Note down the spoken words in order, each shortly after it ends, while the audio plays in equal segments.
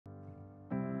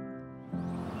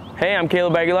Hey, I'm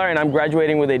Caleb Aguilar and I'm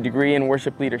graduating with a degree in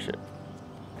worship leadership.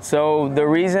 So the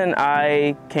reason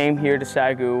I came here to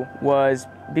SAGU was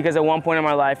because at one point in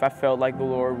my life I felt like the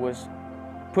Lord was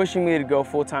pushing me to go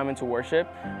full-time into worship.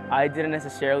 I didn't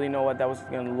necessarily know what that was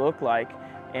going to look like,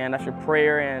 and after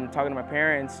prayer and talking to my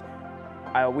parents,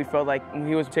 we felt like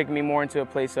He was taking me more into a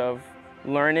place of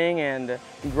learning and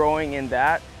growing in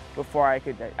that before I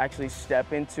could actually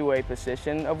step into a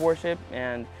position of worship.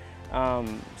 And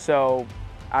so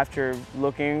after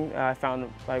looking, I found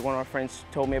one of my friends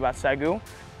told me about SAGU.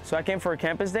 So I came for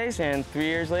campus days, and 3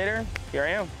 years later, here I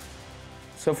am.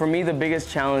 So for me, the biggest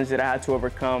challenge that I had to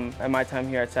overcome at my time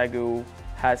here at SAGU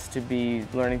has to be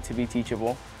learning to be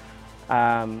teachable.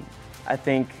 I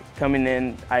think coming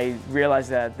in, I realized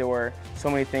that there were so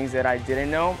many things that I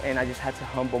didn't know, and I just had to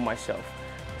humble myself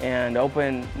and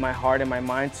open my heart and my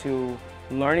mind to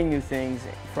learning new things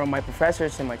from my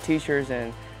professors and my teachers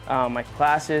and my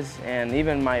classes and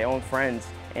even my own friends.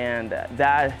 And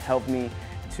that helped me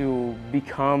to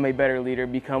become a better leader,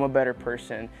 become a better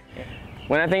person.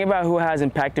 When I think about who has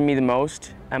impacted me the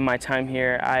most at my time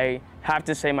here, I have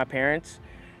to say my parents.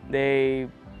 They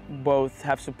both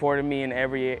have supported me in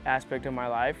every aspect of my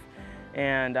life,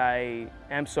 and I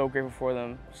am so grateful for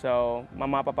them. So,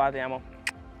 mamá, papá, te amo.